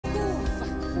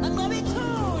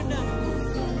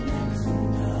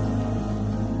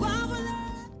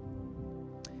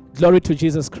Glory to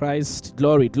Jesus Christ.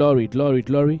 Glory, glory, glory,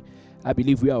 glory. I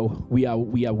believe we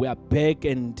are back,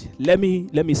 and let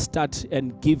me start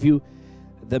and give you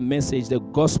the message, the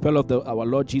gospel of our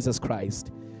Lord Jesus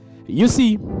Christ. You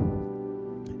see,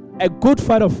 a good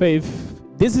fight of faith.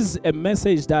 This is a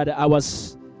message that I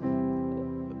was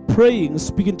praying,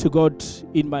 speaking to God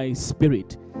in my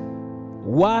spirit.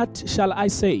 What shall I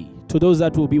say to those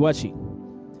that will be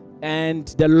watching? And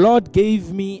the Lord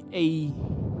gave me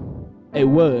a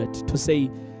word to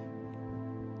say,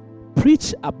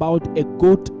 preach about a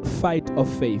good fight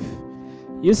of faith.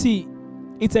 You see,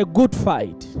 it's a good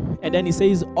fight. And then he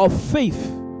says, of faith.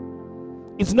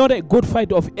 It's not a good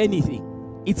fight of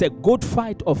anything. It's a good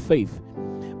fight of faith.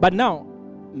 But now,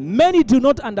 many do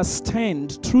not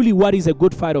understand truly what is a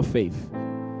good fight of faith.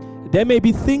 They may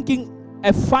be thinking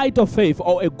a fight of faith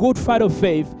or a good fight of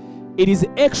faith, it is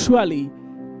actually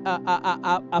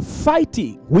a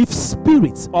fighting with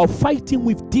spirits, or fighting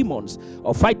with demons,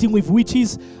 or fighting with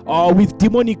witches, or with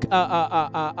demonic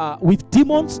with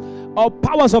demons or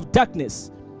powers of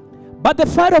darkness. But the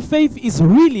fight of faith is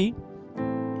really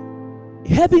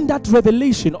having that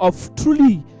revelation of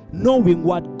truly knowing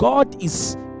what God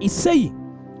is saying.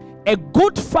 A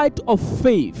good fight of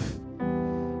faith,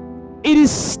 it is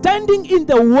standing in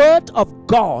the word of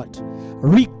God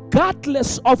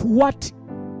regardless of what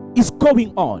is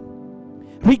going on,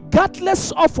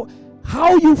 regardless of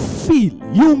how you feel.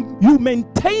 You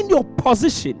maintain your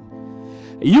position.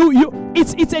 You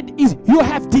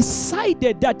have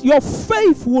decided that your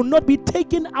faith will not be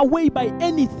taken away by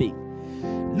anything.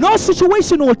 No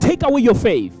situation will take away your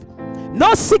faith.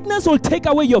 No sickness will take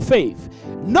away your faith.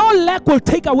 No lack will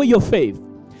take away your faith.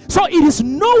 So it is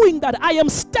knowing that I am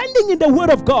standing in the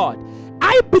word of God.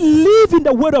 I believe in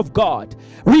the word of God,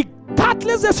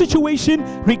 regardless the situation,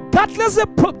 regardless the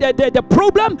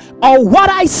problem, or what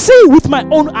I see with my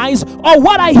own eyes, or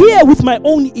what I hear with my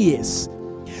own ears.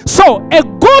 So a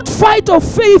good fight of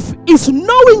faith is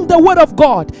knowing the word of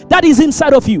God that is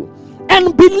inside of you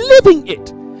and believing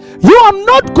it. You are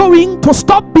not going to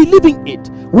stop believing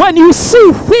it when you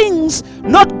see things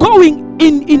not going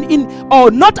in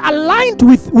or not aligned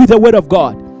with the word of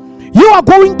God. You are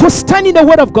going to stand in the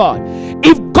word of God.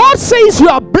 If God says you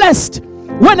are blessed,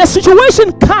 when a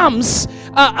situation comes,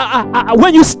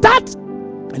 when you start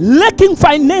lacking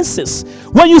finances,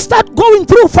 when you start going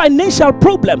through financial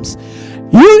problems,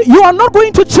 you are not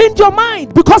going to change your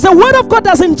mind, because the word of God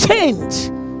doesn't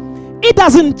change. It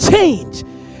doesn't change.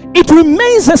 It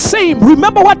remains the same.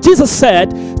 Remember what Jesus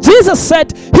said. Jesus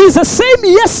said he is the same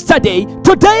yesterday,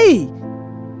 today,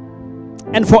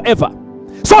 and forever.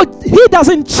 So he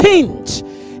doesn't change.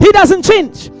 He doesn't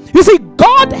change. You see,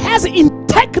 God has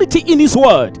integrity in his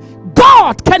word.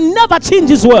 God can never change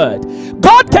his word.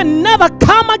 God can never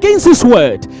come against his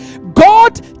word.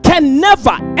 God can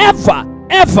never, ever,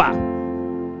 ever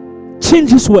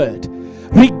change his word,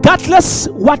 regardless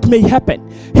what may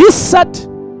happen. He said,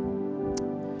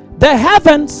 the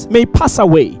heavens may pass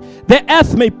away, the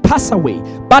earth may pass away,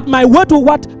 but my word will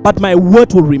what? But my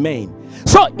word will remain.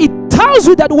 So it tells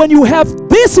you that when you have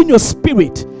this in your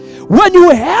spirit, when you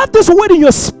have this word in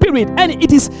your spirit, and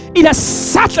it has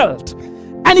settled,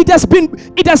 and it has been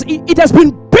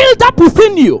built up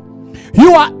within you,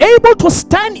 you are able to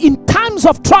stand in times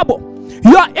of trouble.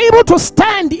 You are able to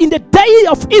stand in the day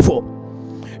of evil.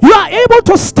 You are able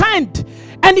to stand.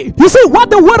 And you see what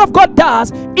the word of God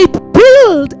does, it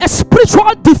builds a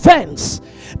spiritual defense.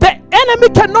 The enemy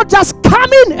cannot just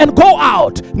come in and go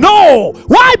out. No.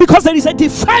 Why? Because there is a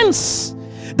defense.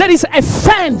 There is a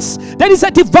fence. There is a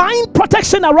divine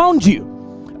protection around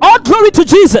you. All glory to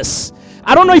Jesus.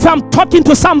 I don't know if I'm talking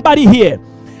to somebody here.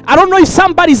 I don't know if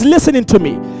somebody's listening to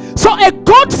me. So a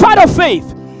good fight of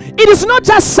faith, it is not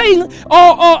just saying,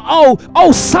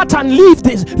 oh, Satan, leave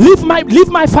this, leave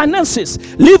my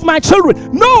finances, leave my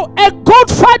children. No, a good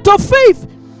fight of faith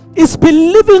is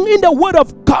believing in the word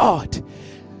of God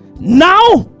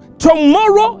now,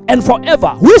 tomorrow, and forever,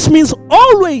 which means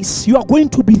always you are going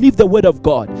to believe the word of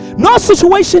God. No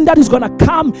situation that is going to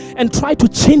come and try to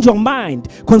change your mind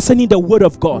concerning the word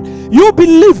of God. You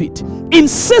believe it in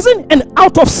season and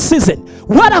out of season,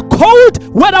 whether cold,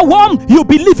 whether warm, you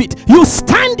believe it. You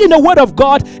stand in the word of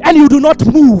God and you do not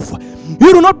move.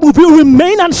 You do not move. You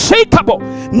remain unshakable.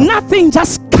 Nothing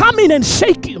just come in and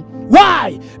shake you.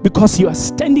 Why? Because you are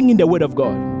standing in the word of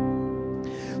God.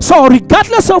 So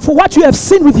regardless of what you have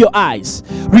seen with your eyes,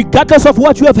 regardless of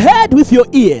what you have heard with your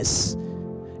ears,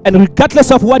 and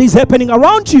regardless of what is happening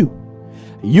around you,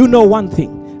 you know one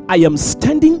thing: I am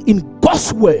standing in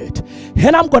God's word,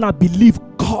 and I'm gonna believe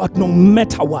God no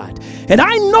matter what. And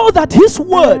I know that his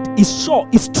word is sure,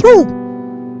 is true.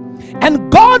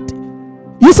 And God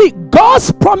You see,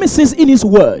 God's promises in his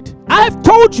word, I have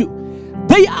told you,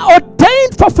 they are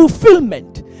ordained for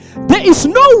fulfillment. There is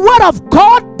no word of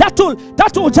God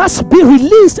that will just be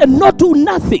released and not do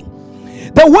nothing.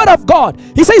 The word of God,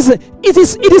 he says, it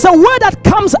is a word that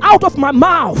comes out of my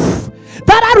mouth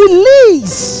that I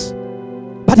release,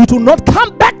 but it will not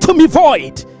come back to me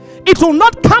void. It will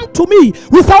not come to me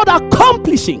without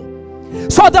accomplishing.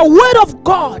 So the word of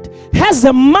God has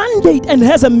a mandate and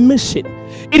has a mission.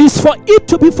 It is for it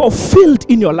to be fulfilled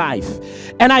in your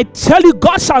life. And I tell you,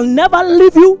 God shall never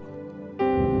leave you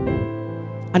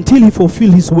until he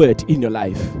fulfills his word in your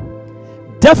life.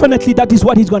 Definitely that is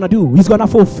what he's going to do. He's going to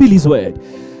fulfill his word.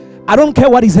 I don't care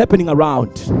what is happening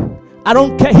around. I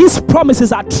don't care. His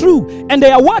promises are true. And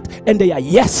they are what? And they are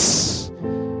yes.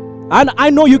 And I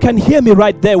know you can hear me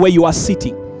right there where you are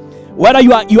sitting. Whether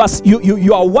you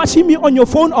are watching me on your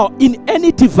phone or in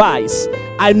any device,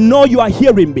 I know you are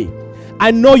hearing me.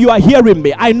 I know you are hearing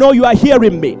me. I know you are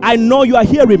hearing me. I know you are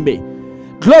hearing me.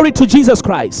 Glory to Jesus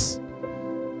Christ.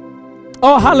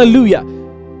 Oh, hallelujah.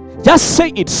 Just say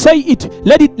it. Say it.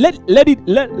 Let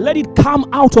it come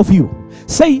out of you.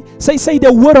 Say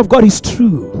the word of God is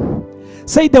true.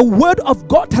 Say the word of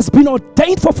God has been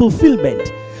ordained for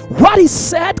fulfillment. What he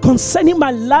said concerning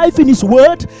my life in his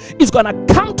word is going to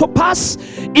come to pass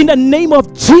in the name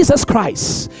of Jesus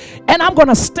Christ. And I'm going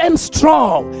to stand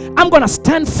strong. I'm going to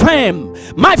stand firm.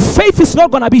 My faith is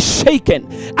not going to be shaken.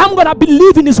 I'm going to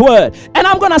believe in his word. And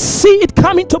I'm going to see it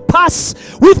coming to pass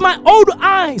with my own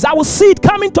eyes. I will see it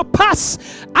coming to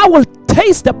pass. I will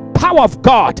taste the power of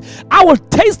God. I will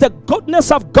taste the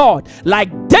goodness of God.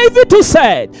 Like David who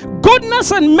said,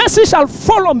 goodness and mercy shall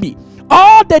follow me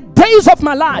all the days of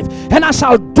my life, and I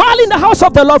shall dwell in the house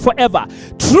of the Lord forever.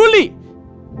 Truly,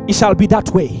 it shall be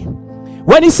that way.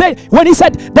 When he said,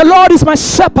 the Lord is my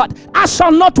shepherd, I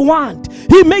shall not want.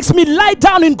 He makes me lie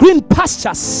down in green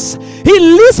pastures. He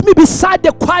leads me beside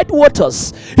the quiet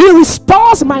waters. He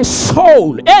restores my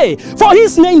soul. Hey, for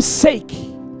his name's sake.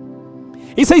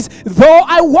 He says, though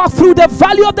I walk through the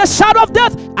valley of the shadow of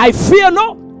death, I fear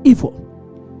no evil.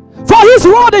 For his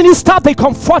rod and his staff, they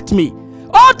comfort me.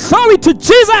 Oh, glory to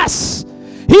Jesus.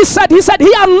 He said,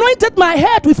 he anointed my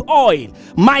head with oil.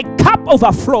 My cup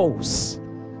overflows.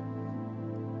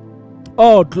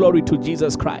 Oh, glory to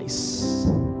Jesus Christ.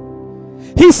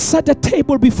 He set a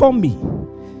table before me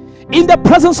in the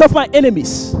presence of my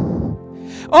enemies.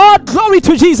 Oh, glory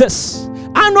to Jesus.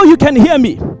 I know you can hear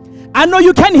me. I know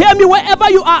you can hear me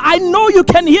wherever you are. I know you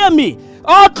can hear me.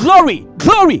 Oh, glory,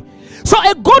 glory. So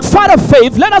a good fight of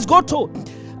faith. Let us go to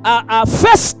 1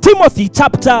 Timothy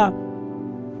chapter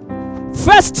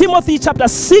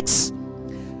 6.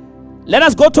 Let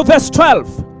us go to verse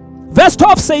 12. Verse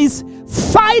 12 says,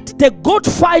 fight the good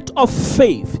fight of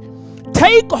faith.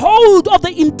 Take hold of the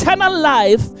eternal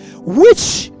life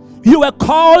which you were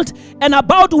called, and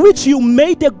about which you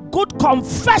made a good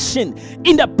confession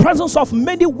in the presence of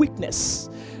many witnesses.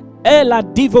 Ela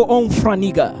divo on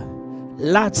franiga.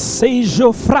 I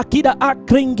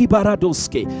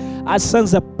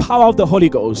sense the power of the Holy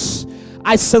Ghost.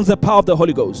 I sense the power of the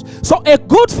Holy Ghost. So a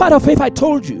good fight of faith, I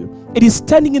told you, it is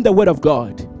standing in the word of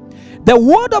God. The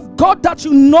word of God that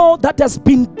you know that has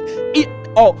been,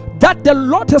 or that the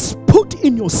Lord has put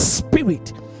in your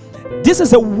spirit. This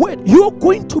is a word. You're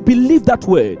going to believe that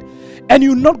word, and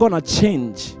you're not going to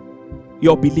change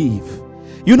your belief.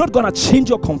 You're not going to change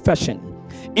your confession.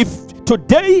 If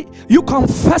today you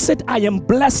confess it, I am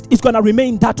blessed, it's going to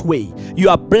remain that way. You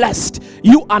are blessed.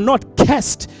 You are not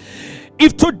cursed.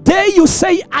 If today you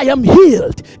say I am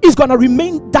healed, it's going to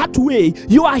remain that way.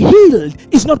 You are healed.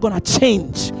 It's not going to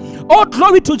change. Oh,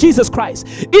 glory to Jesus Christ.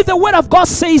 If the word of God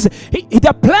says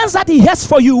the plans that he has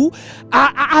for you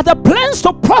are the plans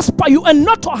to prosper you and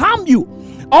not to harm you.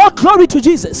 Oh, glory to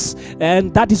Jesus.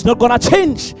 And that is not going to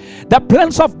change. The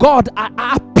plans of God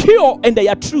are pure and they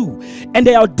are true, and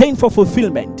they are ordained for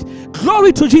fulfillment.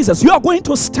 Glory to Jesus. You are going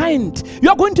to stand. You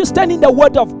are going to stand in the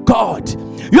word of God.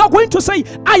 You are going to say,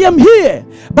 I am here,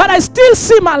 but I still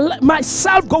see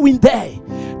myself going there.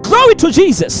 Glory to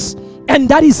Jesus. And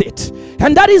that is it.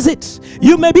 And that is it.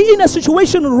 You may be in a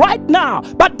situation right now,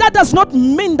 but that does not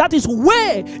mean that is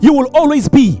where you will always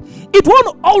be. It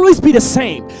won't always be the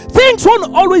same. Things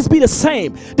won't always be the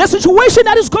same. The situation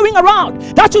that is going around,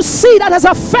 that you see that has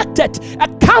affected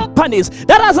companies,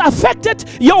 that has affected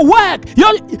your work,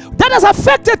 that has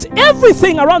affected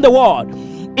everything around the world.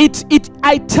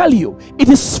 I tell you, it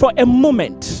is for a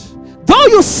moment. Though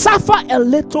you suffer a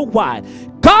little while,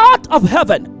 God of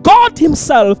heaven, God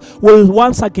himself will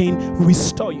once again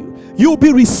restore you. You will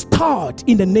be restored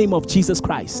in the name of Jesus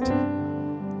Christ.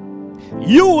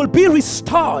 You will be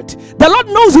restored. The Lord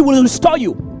knows he will restore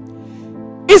you.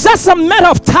 It's just a matter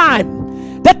of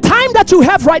time. The time that you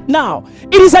have right now,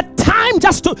 it is a time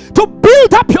just to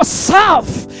build up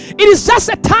yourself. It is just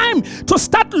a time to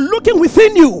start looking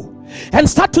within you and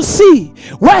start to see,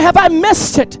 where have I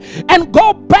missed it, and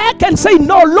go back and say,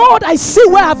 no, Lord, I see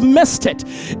where I've missed it.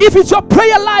 If it's your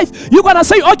prayer life, you're gonna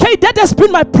say, okay, that has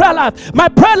been my prayer life. My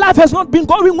prayer life has not been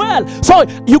going well. So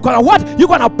you're gonna what? You're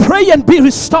gonna pray and be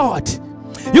restored.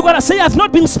 You're gonna say, I've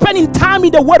not been spending time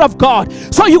in the Word of God.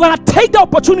 So you're gonna take the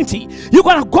opportunity. You're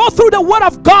gonna go through the Word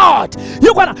of God.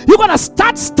 You're gonna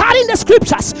start studying the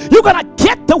Scriptures. You're gonna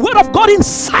get the Word of God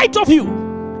inside of you.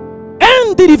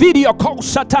 And the video called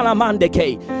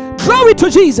Shatalamandeke. Glory to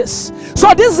Jesus.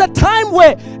 So this is a time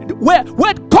where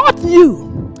God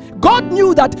knew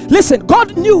that, listen,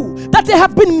 God knew that there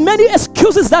have been many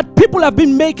excuses that people have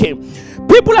been making.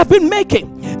 They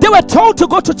were told to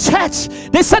go to church.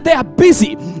 They said they are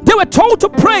busy. They were told to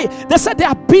pray. They said they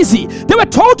are busy. They were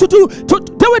told to do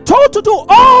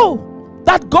all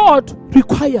that God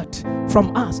required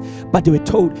from us. But they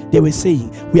were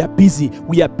saying, we are busy.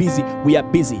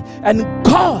 And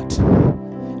God,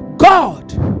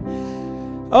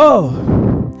 oh,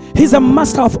 He's a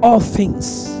master of all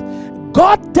things.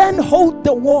 God then holds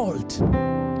the world.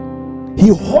 He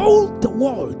holds the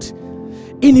world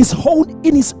in his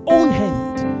own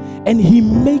hand, and He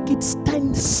make it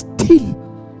stand still.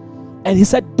 And He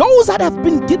said, those that have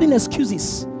been given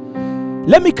excuses,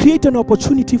 let me create an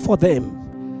opportunity for them,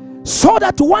 so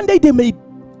that one day they may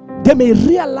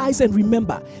realize and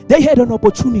remember they had an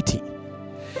opportunity.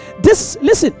 This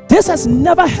has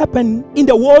never happened in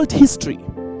the world history.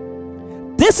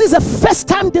 This is the first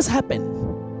time this happened,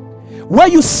 where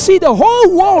you see the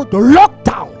whole world locked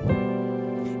down.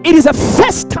 It is the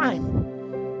first time.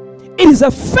 It is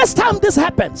the first time this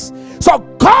happens. So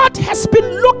God has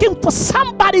been looking for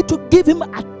somebody to give Him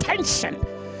attention.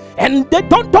 And they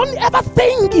don't ever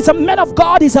think He's a man of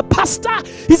God, He's a pastor,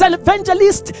 He's an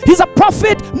evangelist, He's a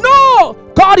prophet. No,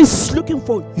 God is looking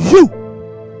for you,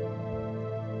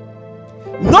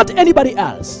 not anybody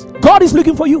else. God is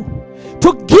looking for you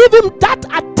to give Him that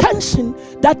attention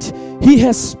that He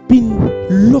has been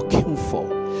looking for.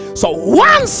 So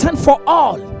once and for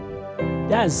all,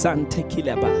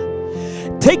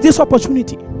 take this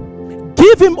opportunity.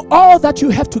 Give Him all that you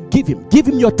have to give Him. Give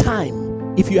Him your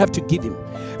time if you have to give Him.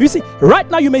 You see, right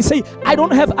now you may say, I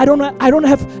don't know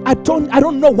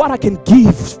what I can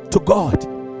give to God.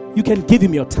 You can give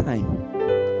Him your time.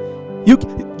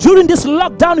 During this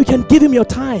lockdown, you can give Him your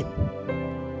time.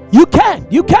 You can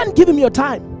give Him your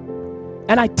time.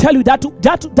 And I tell you that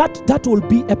will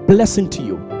be a blessing to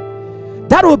you.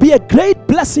 That will be a great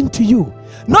blessing to you.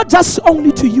 Not just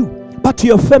only to you, but to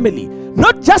your family.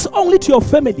 Not just only to your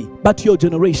family, but to your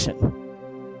generation.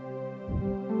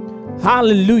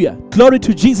 Hallelujah. Glory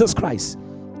to Jesus Christ.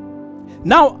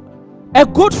 Now, a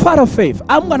good father of faith.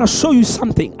 I'm going to show you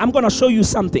something.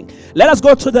 Let us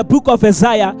go to the book of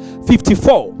Isaiah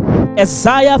 54.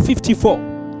 Isaiah 54.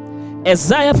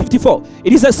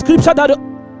 It is a scripture that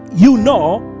you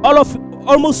know,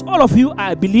 almost all of you,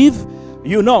 I believe,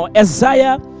 you know.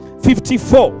 Isaiah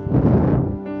 54.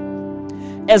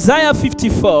 Isaiah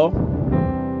 54,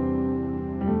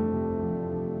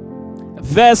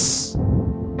 verse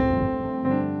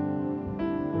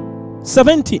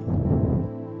 17.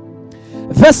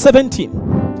 Verse 17.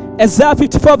 Isaiah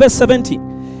 54, verse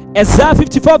 17. Isaiah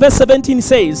 54, verse 17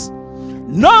 says,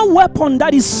 no weapon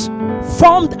that is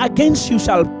formed against you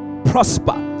shall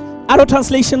prosper. Other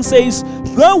translation says,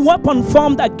 no weapon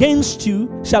formed against you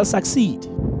shall succeed.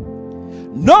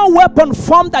 No weapon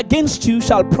formed against you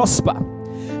shall prosper.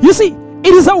 You see,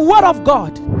 it is a word of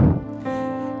God.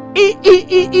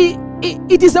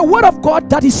 It is a word of God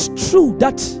that is true,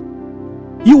 that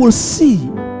you will see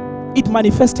it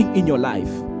manifesting in your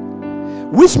life.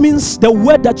 Which means the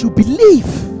word that you believe,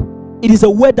 it is a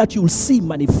word that you will see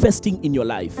manifesting in your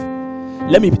life.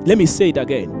 Let me say it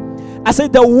again. I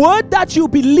said the word that you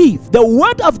believe, the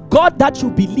word of God that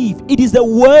you believe, it is the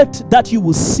word that you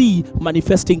will see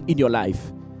manifesting in your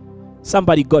life.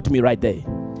 Somebody got me right there.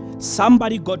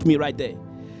 Somebody got me right there.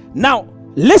 Now,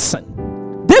 listen.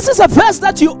 This is a verse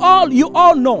that you all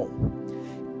know.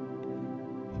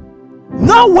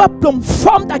 No weapon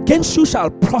formed against you shall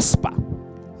prosper.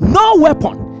 No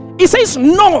weapon. It says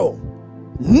no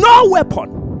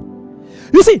weapon.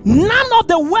 You see, none of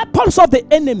the weapons of the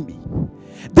enemy.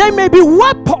 There may be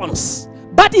weapons,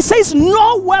 but it says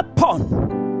no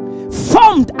weapon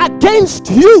formed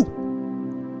against you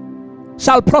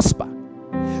shall prosper.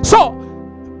 So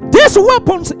these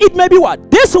weapons, it may be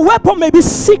what? This weapon may be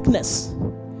sickness.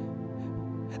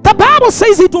 The Bible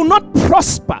says it will not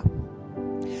prosper.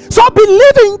 So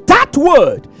believing that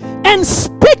word and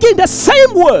speak speaking the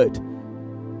same word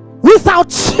without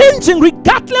changing,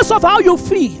 regardless of how you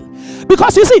feel.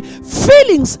 Because you see,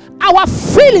 feelings, our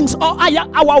feelings, or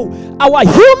our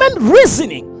human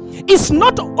reasoning is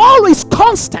not always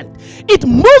constant. It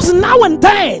moves now and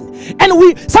then, and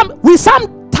we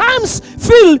sometimes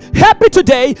feel happy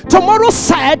today, tomorrow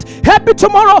sad, happy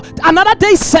tomorrow, another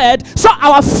day sad. So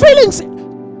our feelings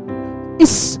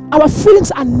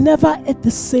are never at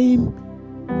the same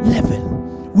level.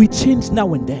 We change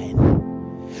now and then.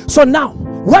 So now,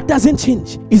 what doesn't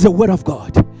change is the word of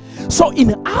God. So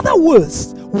in other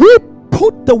words, we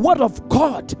put the word of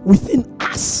God within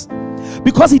us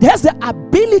because it has the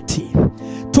ability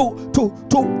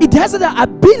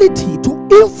to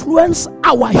influence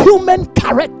our human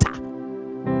character.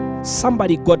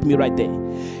 Somebody got me right there.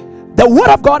 The word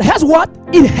of God has what?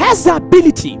 It has the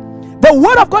ability. The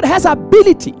word of God has the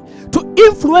ability to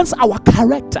influence our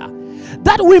character,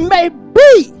 that we may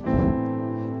be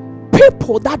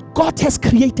people that God has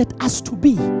created us to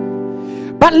be.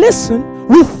 But listen,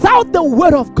 without the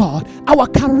word of God, our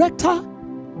character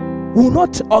will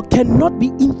not or cannot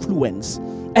be influenced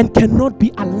and cannot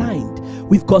be aligned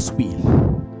with God's will.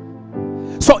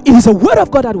 So it is the word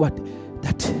of God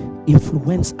that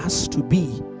influence us to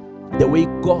be the way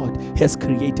God has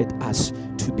created us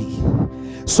to be.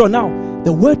 So now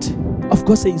the word of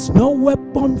God says, no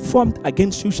weapon formed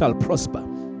against you shall prosper.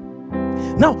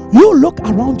 Now you look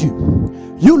around you.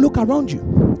 You look around you.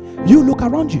 You look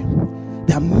around you.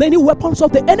 There are many weapons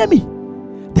of the enemy.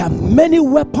 There are many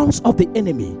weapons of the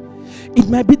enemy. It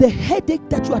might be the headache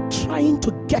that you are trying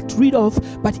to get rid of,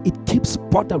 but it keeps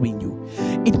bothering you.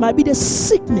 It might be the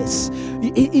sickness.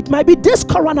 It might be this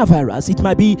coronavirus. It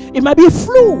might be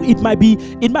flu. It might be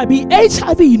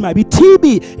HIV. It might be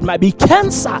TB. It might be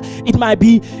cancer. It might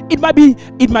be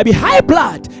high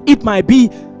blood. It might be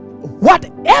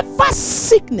whatever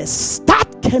sickness that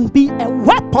can be a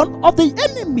weapon of the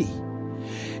enemy.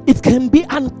 It can be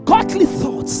ungodly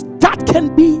thoughts that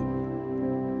can be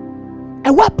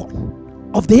a weapon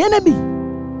of the enemy.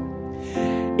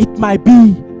 It might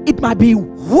be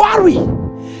worry.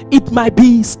 It might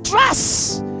be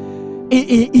stress.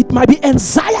 It might be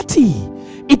anxiety.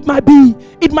 It might be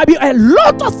a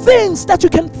lot of things that you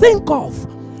can think of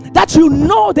that you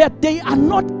know that they are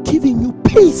not giving you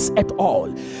peace at all.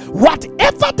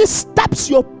 Whatever disturbs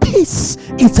your peace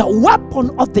is a weapon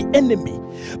of the enemy.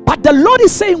 But the Lord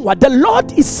is saying what? The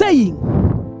Lord is saying,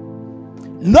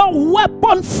 no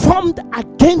weapon formed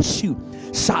against you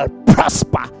shall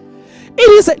prosper. It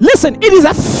is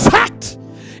a fact.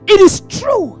 It is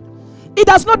true. It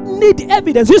does not need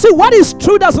evidence. You see, what is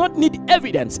true does not need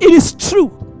evidence. It is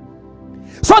true.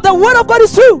 So the word of God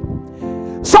is true.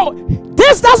 So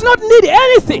this does not need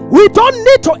anything. We don't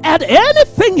need to add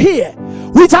anything here.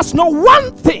 We just know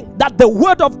one thing, that the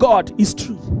word of God is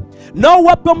true. No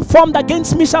weapon formed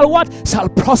against me shall what? Shall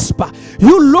prosper.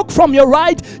 You look from your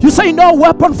right, you say no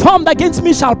weapon formed against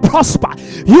me shall prosper.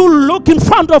 You look in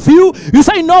front of you, you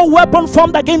say no weapon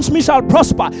formed against me shall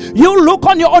prosper. You look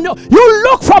on your you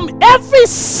look from every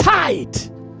side.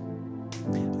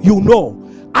 You know,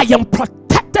 I am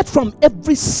protected from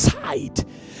every side.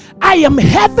 I am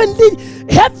heavenly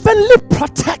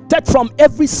protected from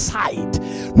every side.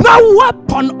 No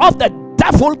weapon of the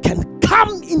devil can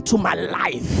come into my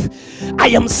life. I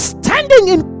am standing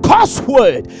in God's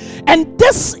word, and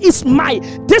this is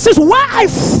where I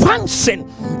function.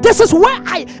 This is where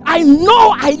I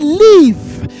know I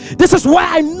live. This is where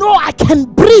I know I can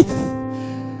breathe.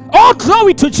 Oh,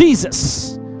 glory to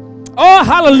Jesus. Oh,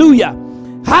 hallelujah.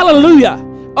 Hallelujah.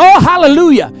 Oh,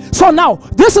 hallelujah. So now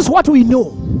this is what we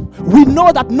know. We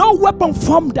know that no weapon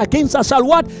formed against us shall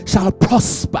what? Shall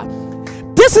prosper.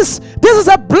 This is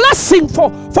a blessing for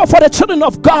the children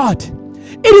of God.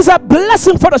 It is a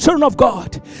blessing for the children of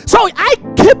God. So I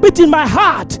keep it in my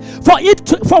heart for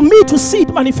me to see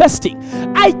it manifesting.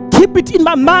 I keep it in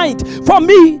my mind for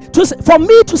me to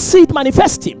see it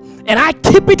manifesting. And I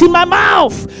keep it in my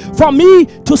mouth for me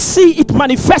to see it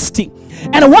manifesting.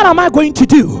 And what am I going to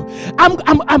do? I'm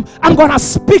gonna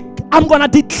speak. I'm gonna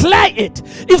declare it.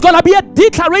 It's gonna be a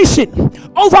declaration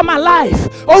over my life,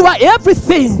 over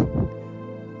everything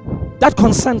that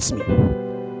concerns me.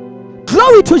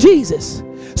 Glory to Jesus.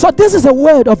 So this is a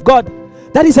word of God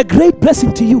that is a great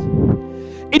blessing to you.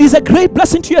 It is a great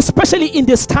blessing to you, especially in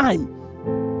this time.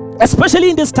 Especially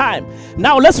in this time.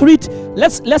 Now let's read.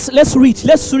 Let's read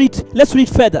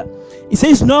further. It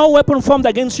says, no weapon formed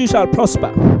against you shall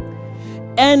prosper,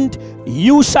 and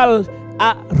you shall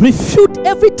refute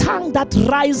every tongue that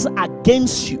rise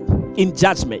against you in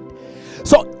judgment.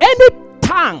 So any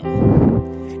tongue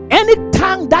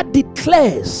that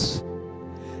declares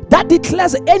that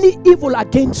declares any evil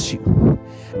against you,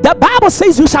 the Bible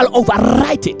says you shall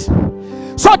overwrite it.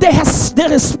 So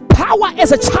there is power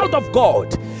as a child of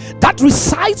God that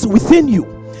resides within you,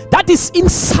 that is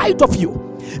inside of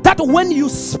you, that when you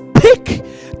speak,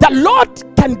 the Lord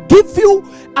can give you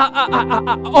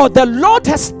or the Lord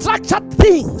has structured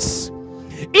things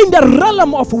in the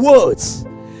realm of words,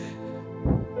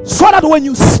 so that when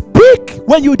you speak,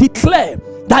 when you declare,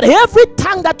 that every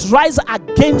tongue that rises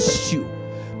against you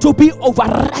to be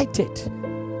overridden,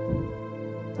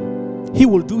 He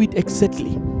will do it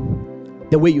exactly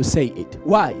the way you say it.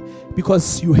 Why?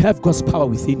 Because you have God's power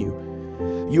within you.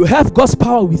 You have God's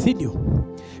power within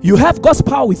you. You have God's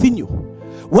power within you.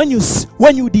 When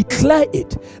you declare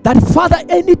it, that Father,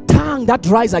 any tongue that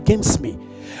rises against me,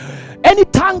 any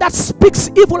tongue that speaks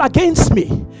evil against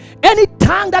me, any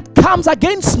tongue that comes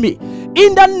against me,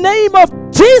 in the name of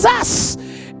Jesus,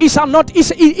 it shall not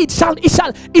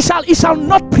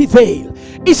prevail.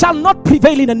 It shall not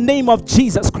prevail in the name of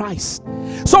Jesus Christ.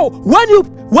 So when you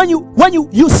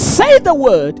say the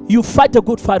word, you fight a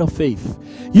good fight of faith.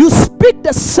 You speak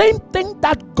the same thing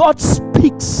that God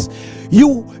speaks.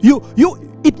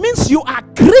 It means you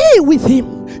agree with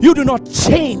Him. You do not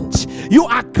change. You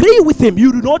agree with Him.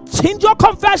 You do not change your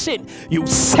confession. You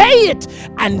say it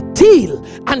until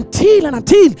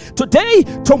today,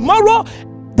 tomorrow.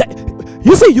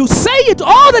 You see, you say it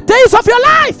all the days of your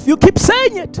life. You keep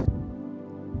saying it,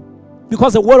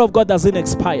 because the word of God doesn't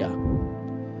expire.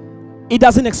 It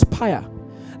doesn't expire.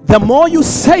 The more you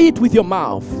say it with your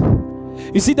mouth,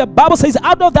 you see, the Bible says,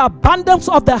 out of the abundance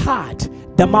of the heart,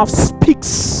 the mouth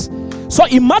speaks. So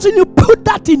imagine you put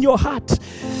that in your heart,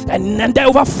 and the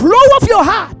overflow of your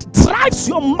heart drives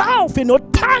your mouth and your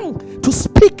tongue to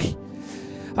speak.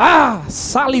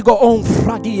 Saligo on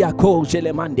fradia ko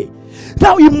jelemande.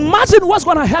 Now imagine what's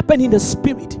going to happen in the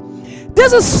spirit.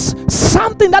 This is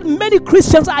something that many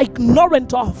Christians are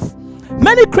ignorant of.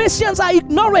 Many Christians are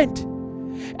ignorant.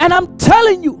 And I'm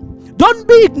telling you, don't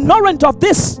be ignorant of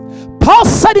this. Paul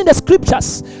said in the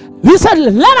scriptures, he said,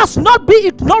 let us not be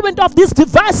ignorant of these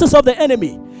devices of the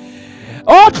enemy.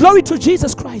 Oh, glory to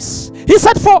Jesus Christ. He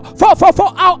said, for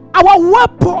our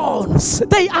weapons,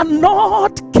 they are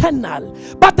not carnal,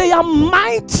 but they are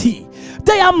mighty.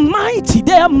 They are mighty.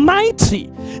 They are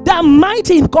mighty. They are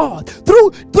mighty in God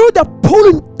through the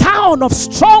pulling down of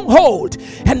stronghold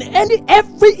and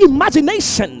every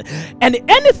imagination and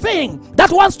anything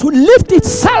that wants to lift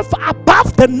itself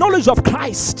above the knowledge of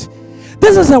Christ.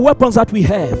 This is the weapons that we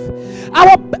have.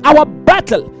 Our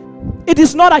battle, it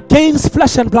is not against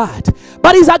flesh and blood,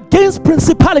 but it's against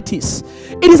principalities.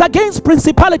 It is against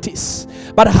principalities.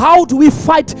 But how do we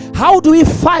fight? How do we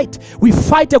fight? We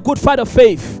fight a good fight of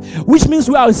faith, which means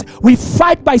we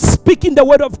fight by speaking the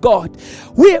word of God.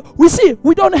 We see,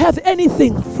 we don't have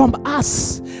anything from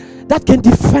us that can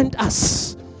defend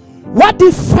us. What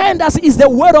defends us is the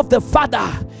word of the Father.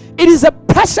 It is a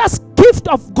precious gift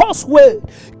of God's word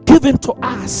given to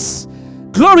us.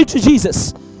 Glory to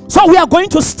Jesus. So we are going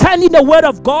to stand in the word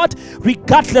of God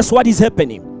regardless what is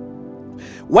happening.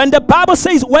 When the Bible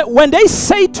says, when they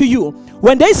say to you,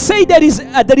 when they say there is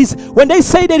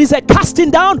a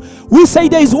casting down, we say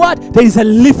there is what? There is a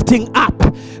lifting up.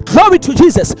 Glory to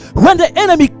Jesus. When the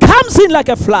enemy comes in like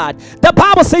a flood, the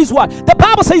Bible says what? The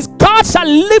Bible says God shall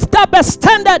lift up a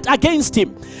standard against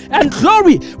him. And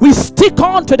glory, we stick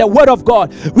on to the word of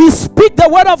God. We speak the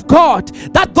word of God,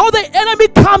 that though the enemy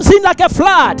comes in like a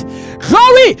flood,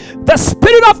 glory, the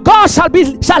Spirit of God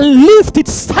shall lift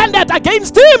its standard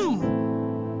against him.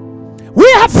 We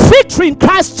have victory in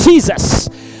Christ Jesus.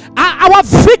 Our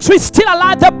victory is still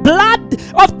alive. The blood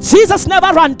of Jesus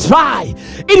never ran dry.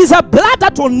 It is a blood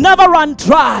that will never run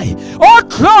dry. Oh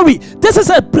glory, this is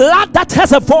a blood that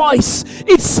has a voice.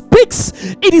 It speaks.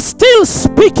 It is still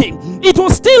speaking. It will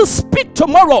still speak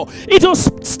tomorrow. It will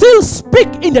still speak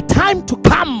in the time to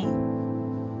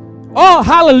come. Oh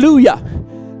hallelujah,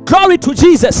 glory to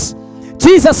Jesus.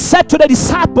 Jesus said to the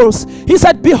disciples, he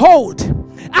said, behold,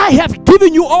 I have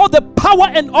given you all the power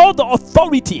and all the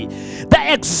authority, the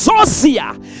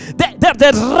exousia,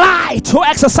 the right to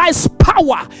exercise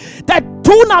power, the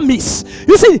dunamis.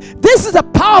 You see, this is the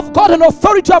power of God and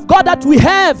authority of God that we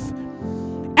have.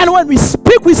 And when we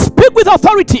speak with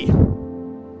authority.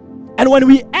 And when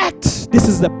we act, this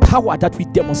is the power that we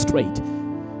demonstrate.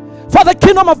 For the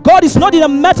kingdom of God is not in a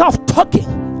matter of talking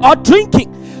or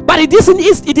drinking, but it is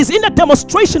in a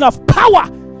demonstration of power.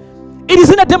 It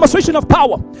is in a demonstration of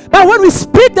power. But when we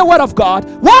speak the word of God,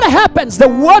 what happens? The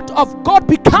word of God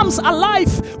becomes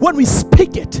alive when we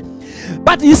speak it.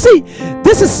 But you see,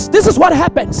 this is what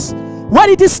happens. When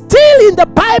it is still in the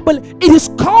Bible, it is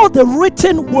called the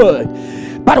written word.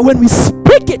 But when we speak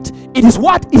speak it, it is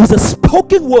what? It is a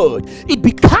spoken word. It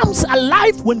becomes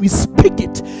alive when we speak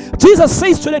it. Jesus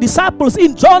says to the disciples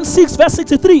in John 6 verse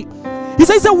 63, he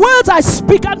says, the words I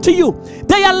speak unto you,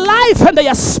 they are life and they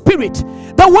are spirit.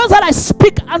 The words that I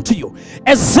speak unto you.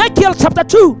 Ezekiel chapter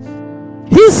 2,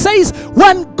 he says,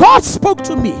 when God spoke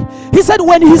to me, he said,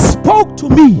 when he spoke to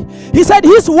me, he said,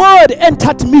 his word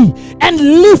entered me and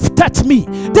lifted me.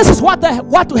 This is what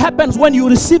happens when you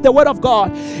receive the word of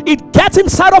God. It gets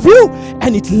inside of you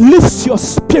and it lifts your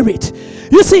spirit.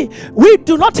 You see, we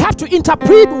do not have to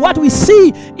interpret what we see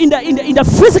in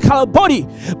the physical body,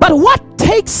 but what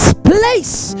takes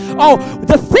place, or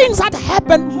the things that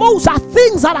happen most, are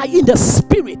things that are in the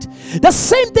spirit. The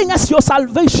same thing as your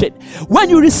salvation. When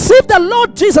you receive the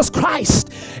Lord Jesus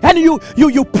Christ and you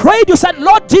prayed, you said,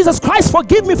 Lord Jesus Christ,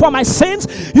 forgive me for my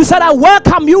sins. You said, I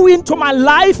welcome you into my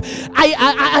life.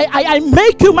 I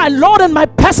make you my Lord and my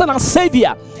personal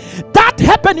Savior. That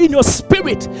happened in your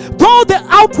spirit. Though the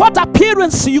outward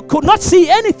appearance, you could not see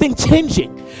anything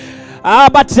changing.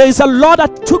 But there is a law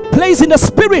that took place in the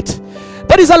spirit.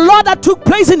 There is a law that took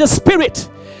place in the spirit.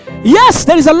 Yes,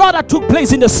 there is a law that took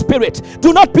place in the spirit.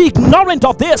 Do not be ignorant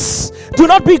of this. Do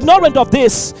not be ignorant of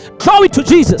this. Glory to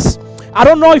Jesus. I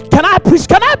don't know. Can I preach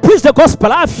the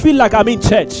gospel? I feel like I'm in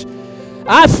church.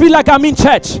 I feel like I'm in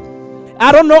church.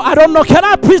 I don't know. Can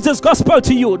I preach this gospel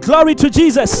to you? Glory to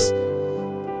Jesus.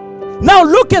 Now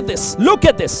look at this. Look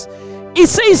at this. He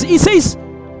says,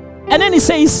 and then he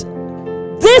says,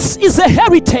 this is the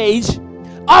heritage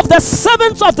of the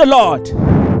servants of the Lord,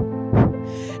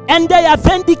 and their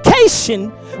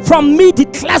vindication from me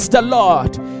declares the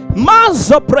Lord.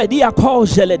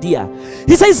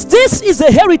 He says, this is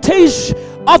the heritage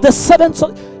of the servants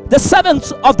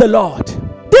of the Lord.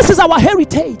 This is our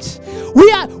heritage.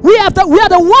 We are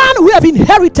the one who have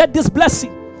inherited this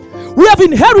blessing. We have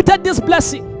inherited this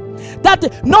blessing,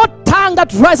 that no tongue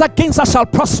that rise against us shall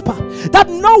prosper, that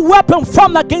no weapon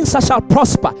formed against us shall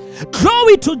prosper.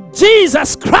 Glory to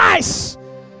Jesus Christ.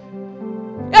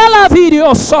 Now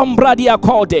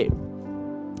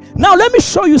let me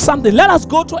show you something. Let us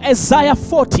go to Isaiah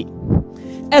 40.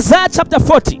 Isaiah chapter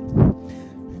 40.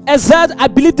 Isaiah, I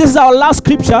believe this is our last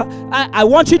scripture. I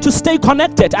want you to stay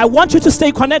connected. I want you to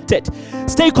stay connected.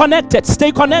 Stay connected.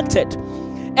 Stay connected.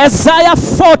 Isaiah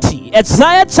 40.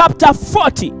 Isaiah chapter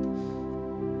 40.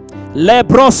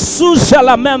 Lebrosuja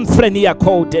la memfrenia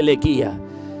ko delegia.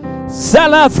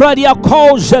 Zala fradia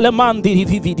ko jelemandi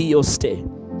vividioste.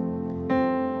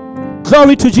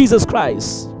 Glory to Jesus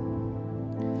Christ.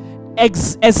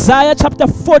 Isaiah chapter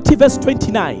 40 verse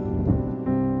 29.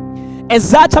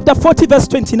 Isaiah chapter 40 verse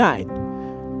 29.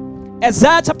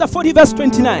 Isaiah chapter 40 verse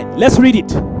 29. Let's read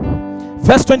it.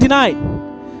 Verse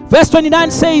 29. Verse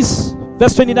 29 says,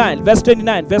 verse 29, verse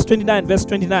 29, verse 29, verse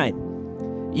 29.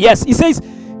 Yes, it says,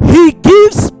 he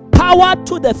gives power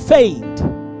to the faint,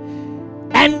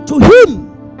 and to him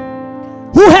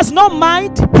who has no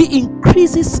might, he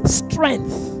increases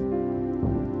strength.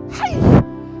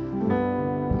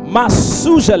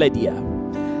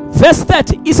 Verse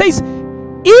 30, it says,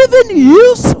 even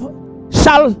youths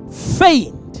shall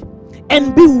faint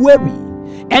and be weary,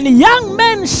 and young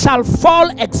men shall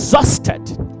fall exhausted.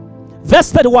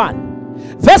 Verse 31.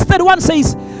 Verse 31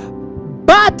 says,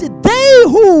 but they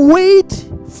who wait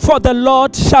for the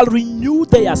Lord shall renew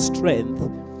their strength,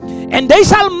 and they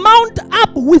shall mount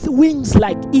up with wings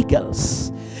like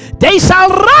eagles. They shall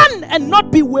run and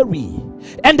not be weary,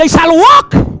 and they shall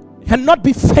walk and not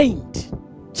be faint.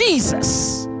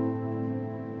 Jesus.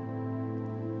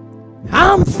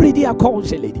 I'm Freddie. I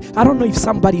don't know if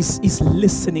somebody is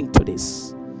listening to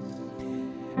this.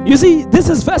 You see, this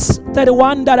is verse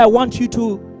 31 that I want you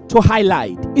to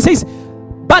highlight. It says,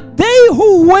 but they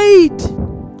who wait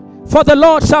for the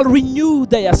Lord shall renew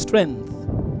their strength.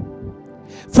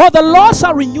 For the Lord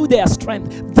shall renew their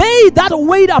strength. They that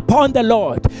wait upon the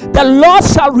Lord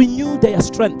shall renew their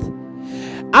strength.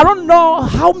 I don't know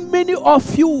how many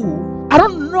of you, I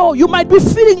don't know, you might be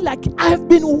feeling like I have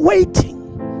been waiting.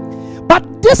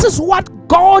 But this is what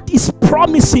God is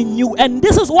promising you, and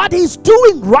this is what He's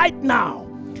doing right now.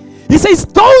 He says,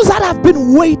 those that have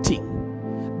been waiting,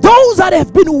 those that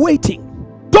have been waiting,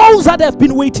 those that have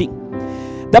been waiting.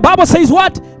 The Bible says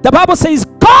what? The Bible says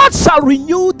God shall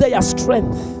renew their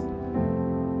strength.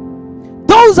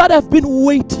 Those that have been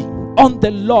waiting on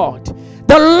the Lord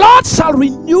shall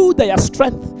renew their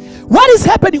strength. What is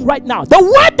happening right now? The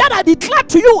word that I declared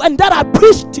to you and that I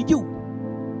preached to you,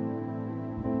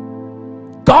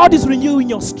 God is renewing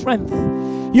your strength.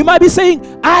 You might be saying,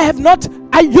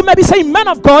 you might be saying, man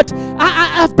of God, I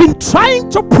have been trying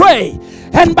to pray,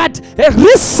 but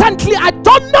recently I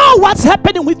don't know what's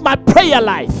happening with my prayer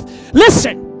life.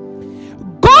 Listen,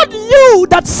 God knew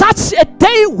that such a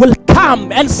day will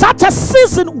come and such a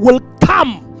season will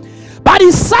come. But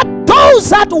he said, those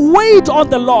that wait on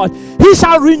the Lord, he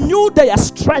shall renew their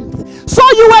strength. So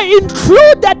you were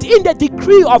included in the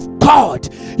decree of God.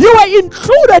 You were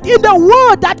included in the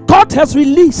word that God has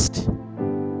released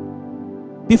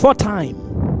before time.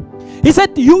 He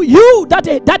said, you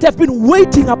that have been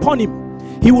waiting upon him,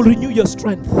 he will renew your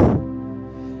strength.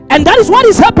 And that is what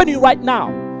is happening right now.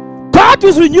 God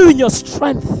is renewing your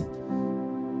strength.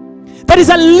 There is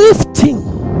a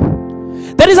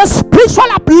lifting. There is a spiritual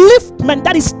upliftment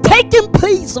that is taking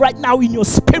place right now in your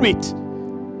spirit.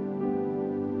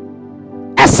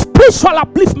 A spiritual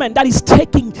upliftment that is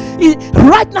taking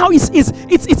right now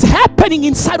it's happening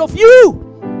inside of you.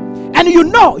 And you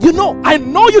know, I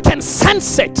know you can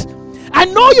sense it. I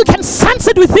know you can sense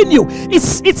it within you.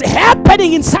 It's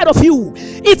happening inside of you.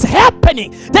 It's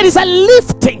happening. There is a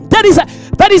lifting. There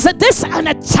is this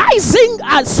energizing,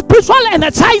 spiritual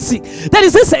energizing. There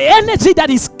is this energy that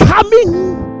is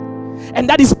coming and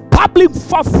that is bubbling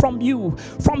forth from you.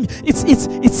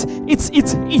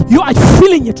 You are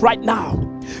feeling it right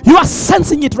now. You are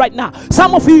sensing it right now.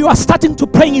 Some of you are starting to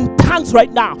pray in tongues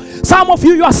right now. Some of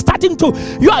you are starting to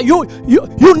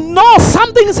you know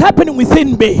something is happening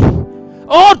within me.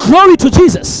 Oh, glory to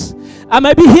Jesus. I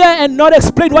may be here and not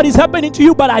explain what is happening to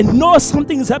you, but I know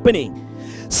something is happening.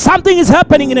 Something is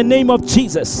happening in the name of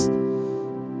Jesus.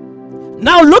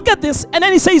 Now look at this, and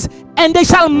then he says, and they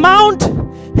shall mount,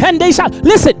 and they shall,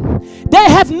 listen, they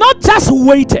have not just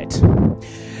waited.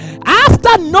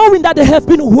 After knowing that they have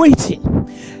been waiting,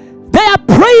 their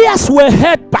prayers were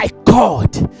heard by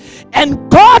God,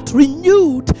 and God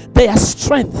renewed their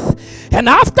strength. And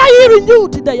after he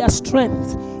renewed their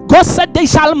strength, God said they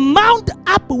shall mount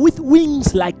up with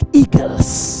wings like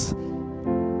eagles.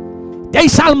 They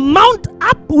shall mount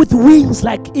up with wings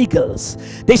like eagles.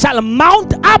 They shall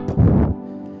mount up.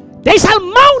 They shall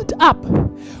mount up.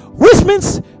 Which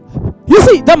means, you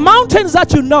see, the mountains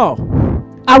that you know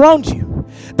around you,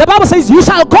 the Bible says you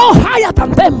shall go higher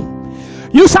than them.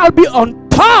 You shall be on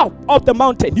top of the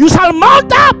mountain. You shall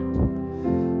mount up.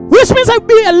 Which means there will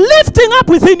be a lifting up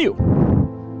within you.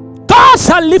 God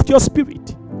shall lift your spirit.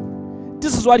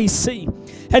 This is what he's saying.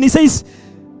 And he says,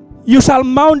 you shall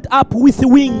mount up with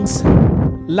wings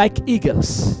like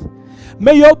eagles.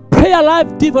 May your prayer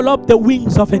life develop the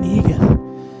wings of an eagle.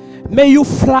 May you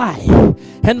fly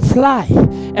and fly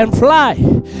and fly.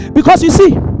 Because you see,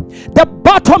 the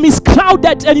bottom is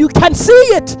clouded and you can see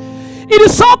it. It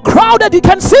is so crowded you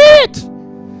can see it.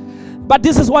 But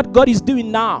this is what God is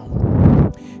doing now.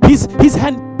 He's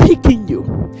handpicking you.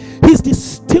 He's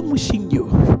distinguishing you.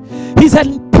 He's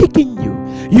handpicking you.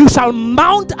 You shall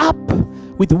mount up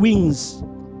with wings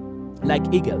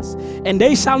like eagles, and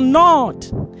they shall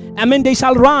not. They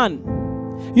shall run.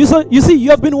 You see, you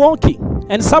have been walking,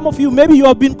 and some of you, maybe you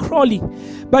have been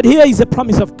crawling, but here is a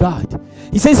promise of God.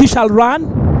 He says, you shall run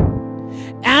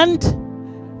and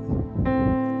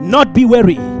not be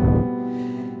weary,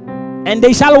 and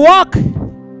they shall walk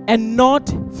and not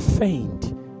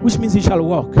faint. Which means you shall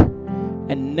walk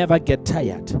and never get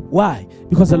tired. Why?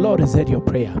 Because the Lord has heard your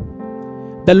prayer.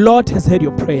 The Lord has heard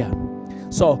your prayer.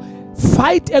 So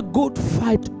fight a good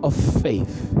fight of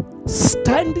faith.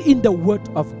 Stand in the word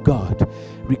of God.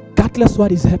 Regardless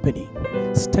what is happening,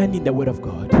 stand in the word of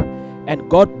God. And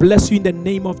God bless you in the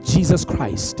name of Jesus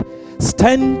Christ.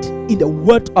 Stand in the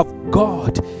word of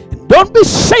God. And don't be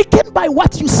shaken by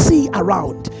what you see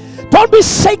around. Don't be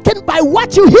shaken by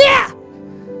what you hear.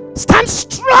 Stand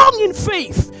strong in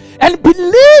faith and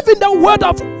believe in the word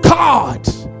of God.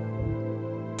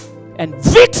 And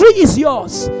victory is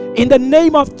yours in the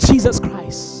name of Jesus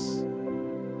Christ.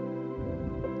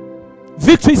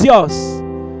 Victory is yours.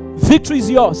 Victory is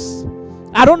yours.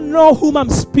 I don't know whom I'm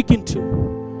speaking to.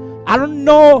 I don't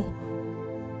know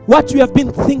what you have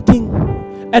been thinking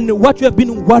and what you have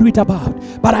been worried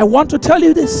about. But I want to tell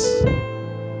you this.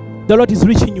 The Lord is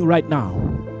reaching you right now.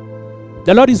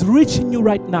 The Lord is reaching you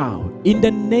right now. In the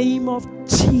name of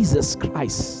Jesus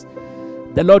Christ.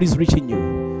 The Lord is reaching you.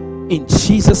 In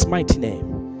Jesus' mighty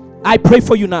name. I pray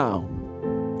for you now.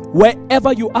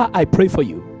 Wherever you are, I pray for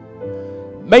you.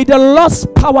 May the Lord's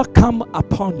power come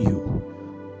upon you.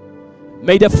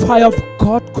 May the fire of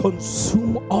God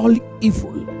consume all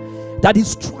evil that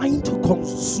is trying to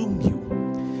consume you.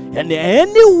 And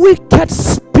any wicked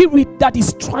spirit that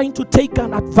is trying to take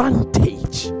an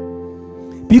advantage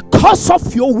because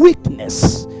of your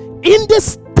weakness in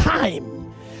this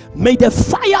time, may the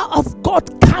fire of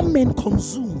God come and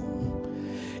consume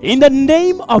in the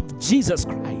name of Jesus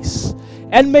Christ.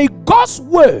 And may God's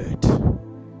word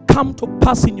come to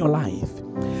pass in your life.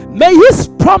 May his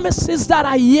promises that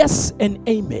are yes and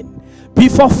amen be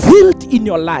fulfilled in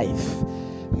your life.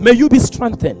 May you be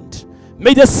strengthened.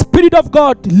 May the Spirit of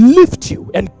God lift you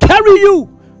and carry you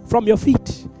from your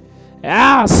feet.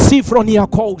 I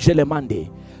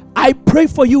pray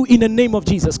for you in the name of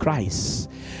Jesus Christ,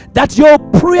 that your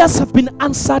prayers have been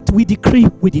answered. We decree,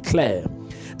 we declare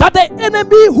that the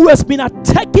enemy who has been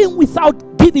attacking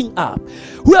without giving up,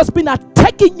 who has been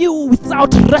attacking you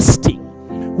without resting,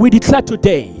 we declare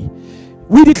today,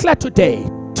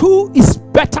 2 is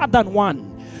better than 1.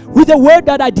 With the word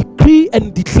that I decree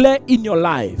and declare in your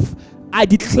life, I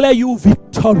declare you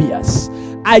victorious.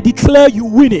 I declare you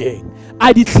winning.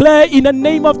 I declare in the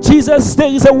name of Jesus, there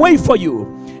is a way for you,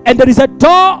 and there is a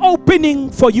door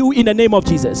opening for you in the name of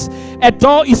Jesus. A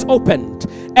door is opened.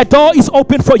 A door is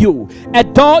open for you. A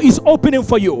door is opening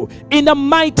for you in the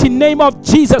mighty name of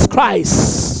Jesus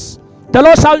Christ. The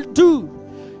Lord shall do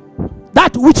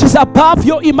that which is above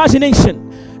your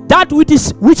imagination, that which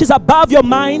is above your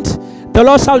mind. The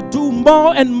Lord shall do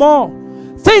more and more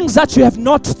things that you have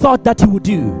not thought that he would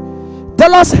do. The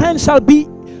Lord's hand shall be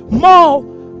more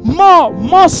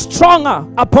stronger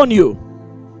upon you.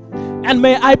 And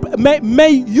may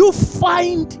you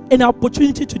find an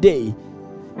opportunity today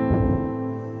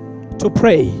to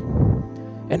pray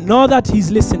and know that he's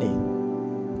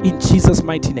listening in Jesus'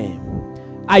 mighty name.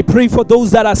 I pray for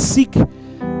those that are sick.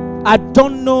 I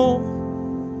don't know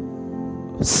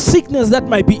sickness that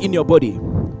might be in your body,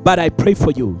 but I pray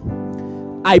for you.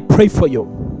 I pray for you.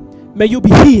 May you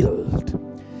be healed.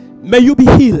 May you be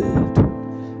healed.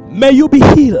 May you be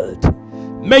healed.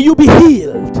 May you be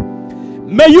healed.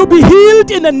 May you be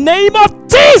healed in the name of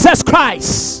Jesus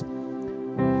Christ.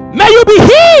 May you be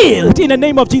healed in the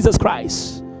name of Jesus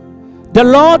Christ. The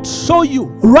Lord show you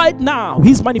right now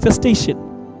his manifestation,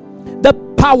 the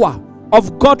power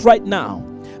of God right now.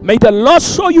 May the Lord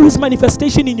show you his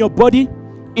manifestation in your body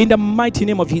in the mighty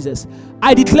name of Jesus.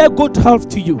 I declare good health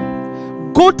to you,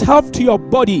 good health to your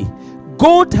body,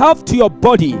 good health to your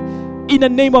body in the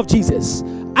name of Jesus.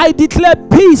 I declare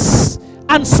peace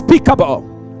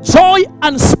unspeakable, joy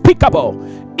unspeakable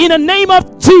in the name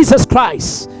of Jesus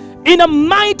Christ. In the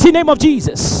mighty name of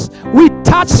Jesus, we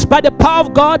touch by the power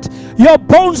of God. Your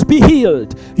bones be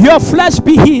healed, your flesh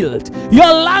be healed, your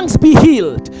lungs be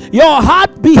healed, your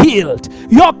heart be healed,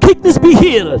 your kidneys be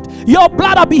healed, your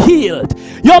bladder be healed,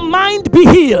 your mind be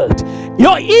healed,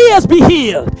 your ears be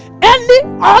healed. Any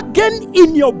organ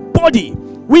in your body,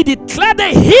 we declare the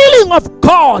healing of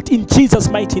God in Jesus'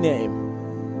 mighty name.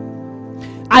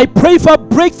 I pray for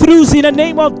breakthroughs in the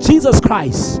name of Jesus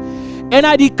Christ, and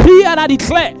I decree and I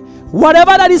declare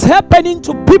whatever that is happening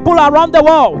to people around the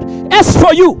world, as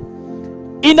for you,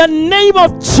 in the name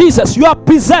of Jesus, you are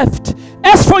preserved.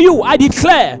 As for you, I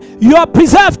declare you are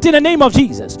preserved in the name of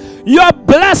Jesus. You are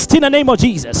blessed in the name of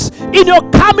Jesus. In your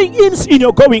coming in, in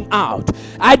your going out,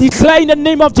 I declare in the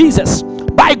name of Jesus,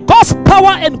 by God's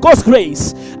power and God's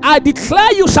grace, I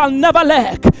declare you shall never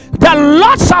lack. The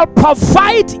Lord shall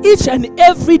provide each and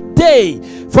every day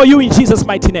for you in Jesus'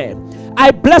 mighty name.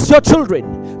 I bless your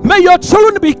children. May your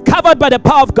children be covered by the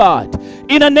power of God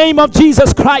in the name of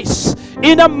Jesus Christ.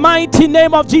 In the mighty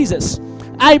name of Jesus,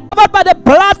 I covered by the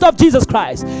blood of Jesus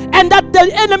Christ, and that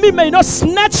the enemy may not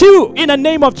snatch you in the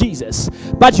name of Jesus,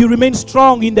 but you remain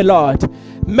strong in the Lord.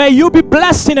 May you be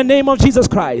blessed in the name of Jesus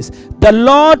Christ. The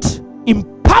Lord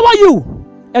empower you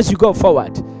as you go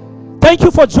forward. Thank you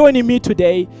for joining me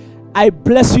today. I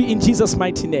bless you in Jesus'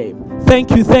 mighty name. Thank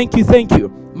you, thank you, thank you.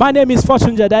 My name is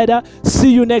Fortune JEDIDIAH.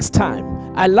 See you next time.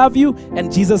 I love you and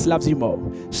Jesus loves you more.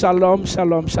 Shalom,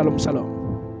 shalom, shalom, shalom.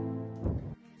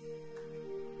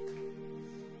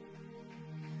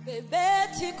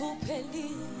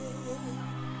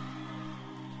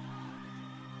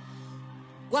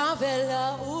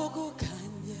 Wavela ukukanya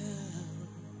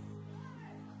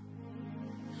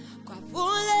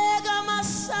kwavuleka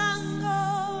masango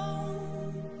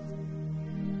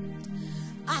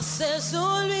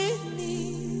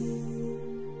asezulwini.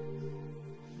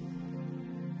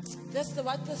 That's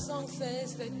what the song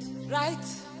says, that right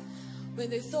when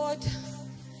they thought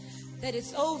that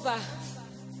it's over,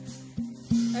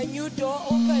 a new door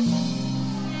opened.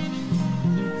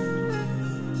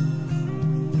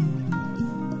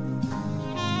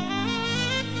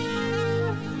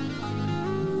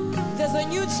 There's a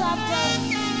new chapter.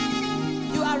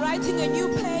 You are writing a new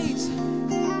page.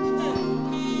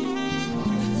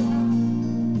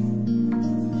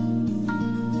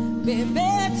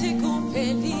 Bebethi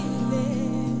kuphelile,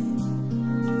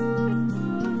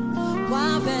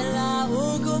 kwavela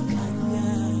ukukhanya,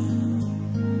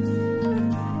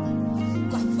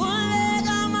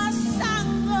 kwavuleka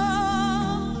masango,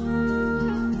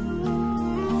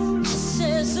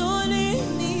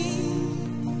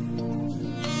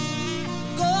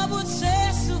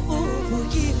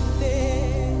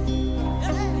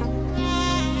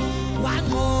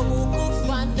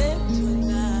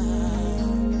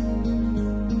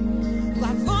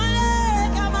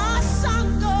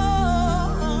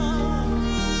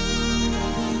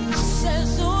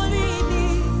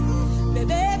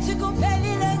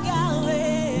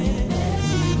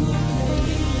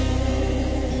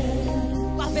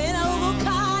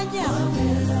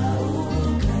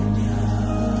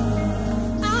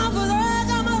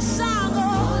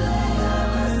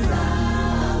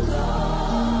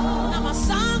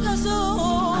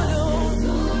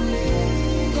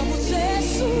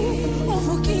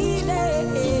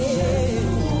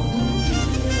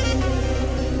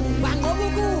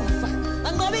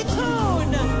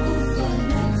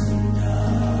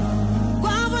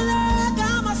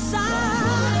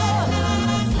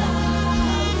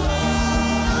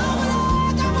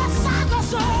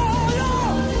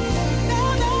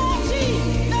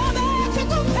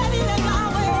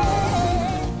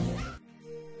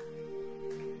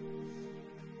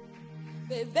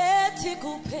 bebethi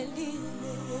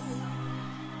kuphelile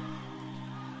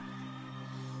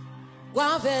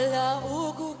kwavela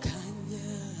ukukhanya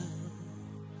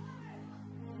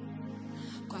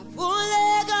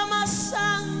kwavuleka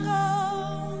amasango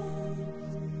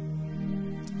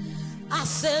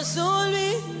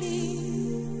asezulwini.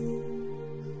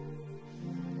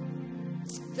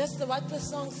 That's what the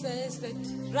song says, that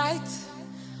right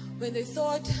when they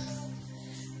thought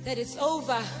that it's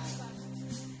over,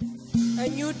 a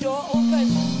new door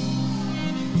opened.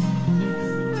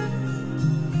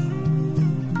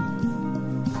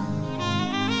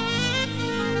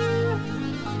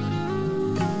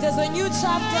 There's a new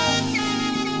chapter.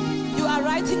 You are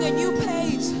writing a new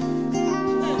page.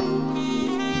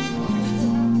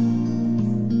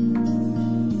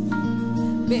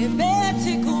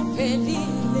 Bebethi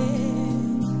kuphelile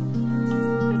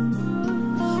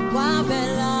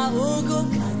kwavela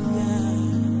ukukhanya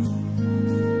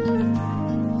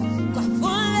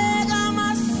kwavuleka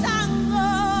amasango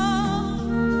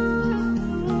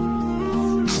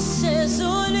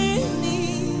asezulwini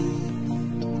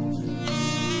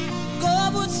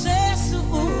ngoba uJesu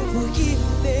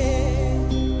uvukile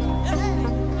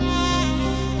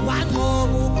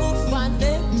wanqoba ukufa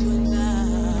nethuna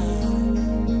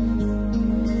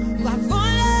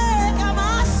kwavuleka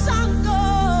amasango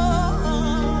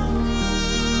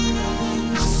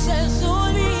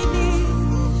asezulwini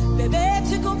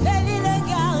bebethi kuphelile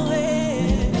ngawe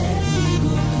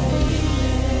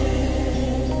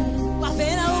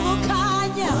kwavela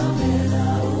ukukhanya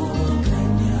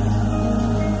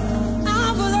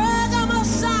avuleka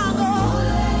amasango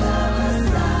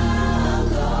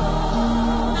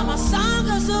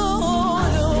namasango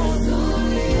azulu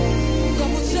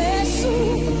ngoba uJesu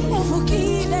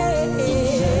uvukile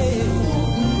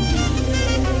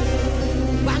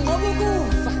wanqoba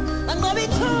ukufa wanqoba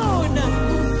ithuna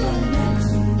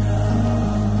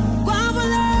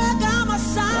kwavuleka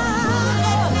amasango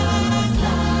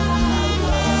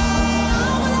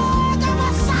avuleka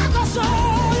amasango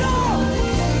azulu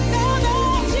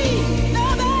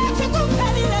bebethi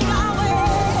kuphelile ngawe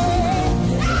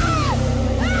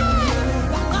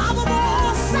wanqoba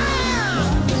ubusa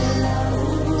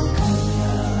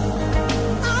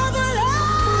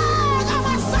avuleka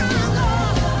amasango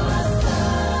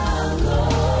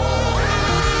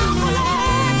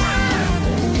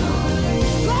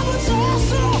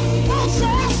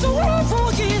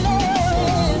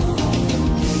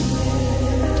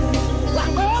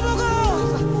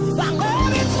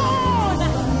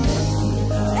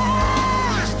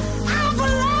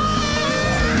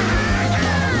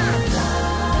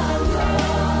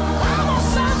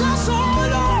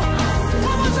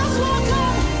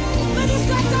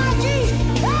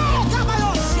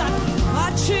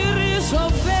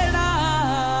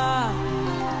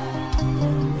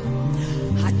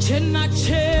Chena